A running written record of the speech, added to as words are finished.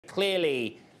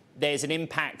clearly there's an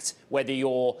impact whether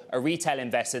you're a retail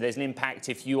investor, there's an impact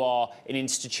if you are an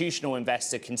institutional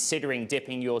investor considering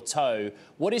dipping your toe.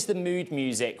 What is the mood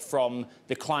music from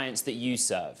the clients that you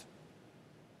serve?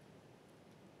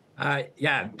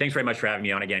 Yeah, thanks very much for having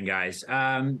me on again, guys.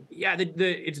 Yeah,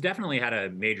 it's definitely had a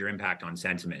major impact on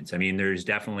sentiment. I mean, there's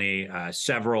definitely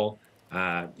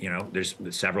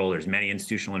there's many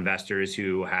institutional investors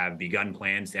who have begun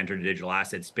plans to enter the digital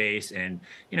asset space. And,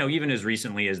 even as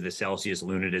recently as the Celsius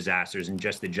Luna disasters and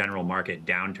just the general market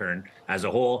downturn as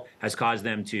a whole has caused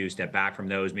them to step back from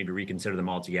those, maybe reconsider them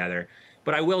altogether.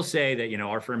 But I will say that,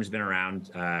 our firm's been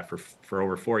around for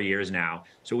over 4 years now.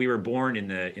 So we were born in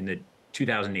the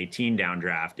 2018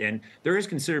 downdraft, and there is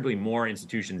considerably more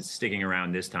institutions sticking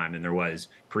around this time than there was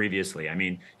previously. I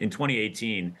mean, in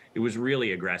 2018, it was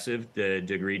really aggressive, the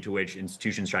degree to which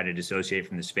institutions tried to dissociate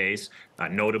from the space.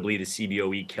 Notably, the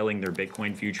CBOE killing their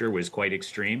Bitcoin future was quite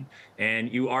extreme. And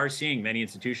you are seeing many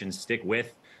institutions stick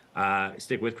with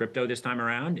crypto this time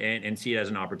around and see it as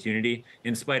an opportunity,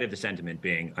 in spite of the sentiment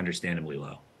being understandably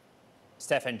low.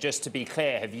 Stephane, just to be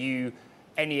clear, have you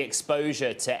any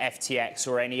exposure to FTX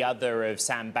or any other of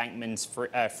Sam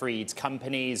Bankman-Fried's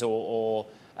companies or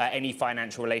any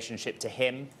financial relationship to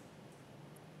him?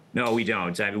 No, we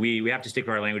don't. We have to stick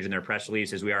to our language in their press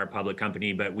release, as we are a public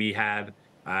company, but we have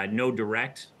no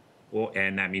direct,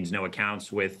 and that means no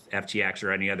accounts with FTX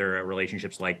or any other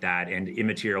relationships like that, and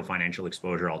immaterial financial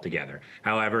exposure altogether.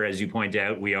 However, as you point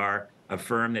out, we are a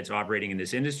firm that's operating in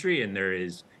this industry, and there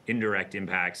is indirect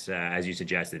impacts, as you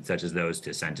suggested, such as those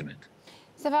to sentiment.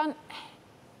 Stephane,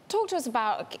 talk to us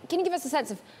about, can you give us a sense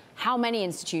of how many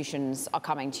institutions are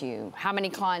coming to you? How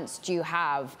many clients do you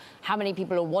have? How many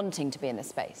people are wanting to be in this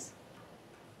space?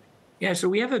 Yeah, so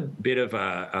we have a bit of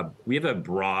a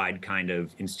broad kind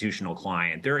of institutional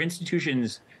client. There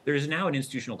is now an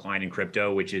institutional client in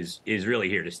crypto, which is really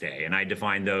here to stay. And I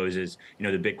define those as,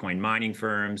 the Bitcoin mining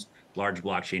firms, large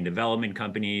blockchain development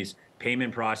companies,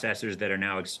 payment processors that are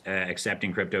now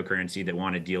accepting cryptocurrency that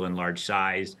want to deal in large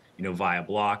size, via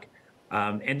block.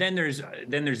 And then there's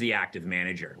the active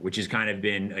manager, which has kind of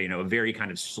been, a very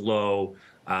kind of slow,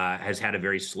 has had a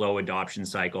very slow adoption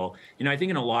cycle. I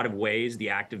think in a lot of ways, the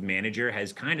active manager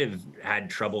has kind of had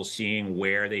trouble seeing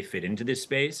where they fit into this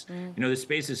space. The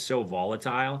space is so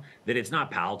volatile that it's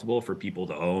not palatable for people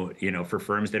to own, for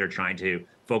firms that are trying to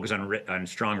focus on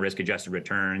strong risk-adjusted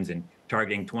returns and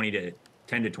targeting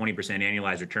 10 to 20%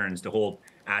 annualized returns to hold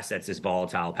assets this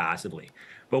volatile passively.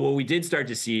 But what we did start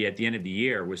to see at the end of the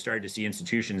year was started to see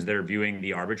institutions that are viewing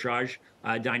the arbitrage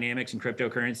dynamics in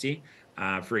cryptocurrency.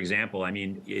 For example, I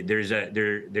mean,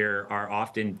 there are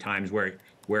often times where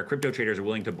crypto traders are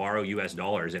willing to borrow US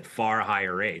dollars at far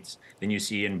higher rates than you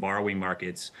see in borrowing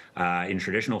markets in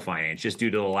traditional finance, just due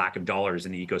to the lack of dollars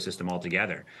in the ecosystem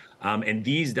altogether. And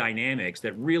these dynamics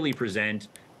that really present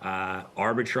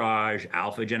arbitrage,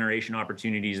 alpha generation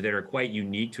opportunities that are quite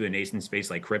unique to a nascent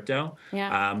space like crypto,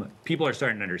 people are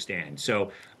starting to understand.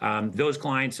 So those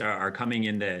clients are coming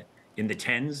in the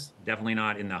tens, definitely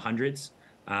not in the hundreds,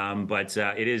 but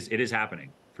it is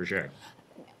happening for sure.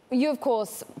 You, of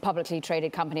course, publicly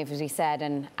traded company, as we said,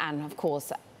 and of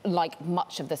course, like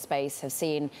much of the space, have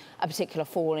seen a particular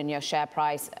fall in your share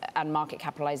price and market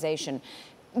capitalization.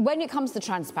 When it comes to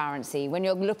transparency, when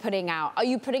you're putting out, are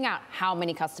you putting out how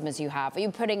many customers you have? Are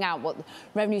you putting out what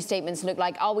revenue statements look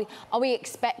like? Are we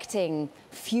expecting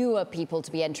fewer people to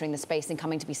be entering the space and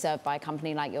coming to be served by a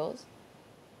company like yours?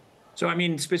 So, I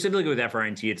mean, specifically with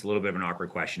FRNT, it's a little bit of an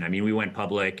awkward question. I mean, we went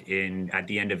public at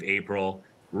the end of April,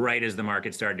 right as the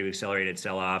market started to accelerate its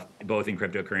sell-off, both in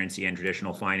cryptocurrency and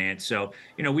traditional finance. So,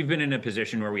 we've been in a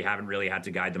position where we haven't really had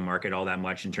to guide the market all that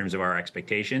much in terms of our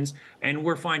expectations. And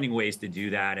we're finding ways to do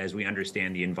that as we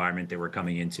understand the environment that we're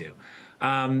coming into.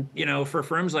 For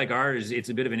firms like ours, it's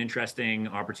a bit of an interesting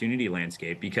opportunity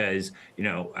landscape because,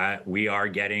 we are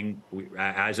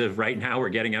as of right now, we're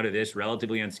getting out of this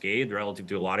relatively unscathed relative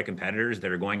to a lot of competitors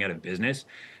that are going out of business.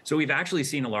 So we've actually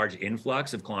seen a large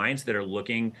influx of clients that are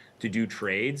looking to do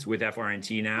trades with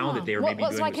FRNT now that they were maybe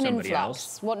doing with somebody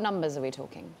else. What numbers are we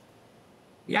talking?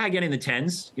 Yeah, again, in the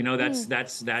tens.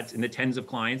 That's in the tens of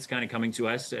clients kind of coming to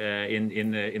us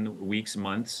in the weeks,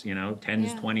 months.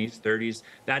 Tens, 20s, 30s.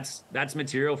 That's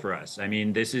material for us. I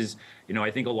mean, this is I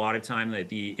think a lot of time that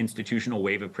the institutional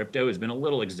wave of crypto has been a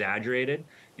little exaggerated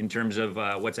in terms of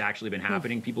what's actually been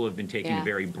happening. People have been taking a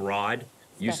very broad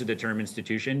use of the term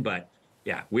institution, but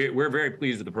yeah, we're very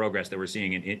pleased with the progress that we're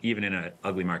seeing even in an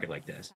ugly market like this.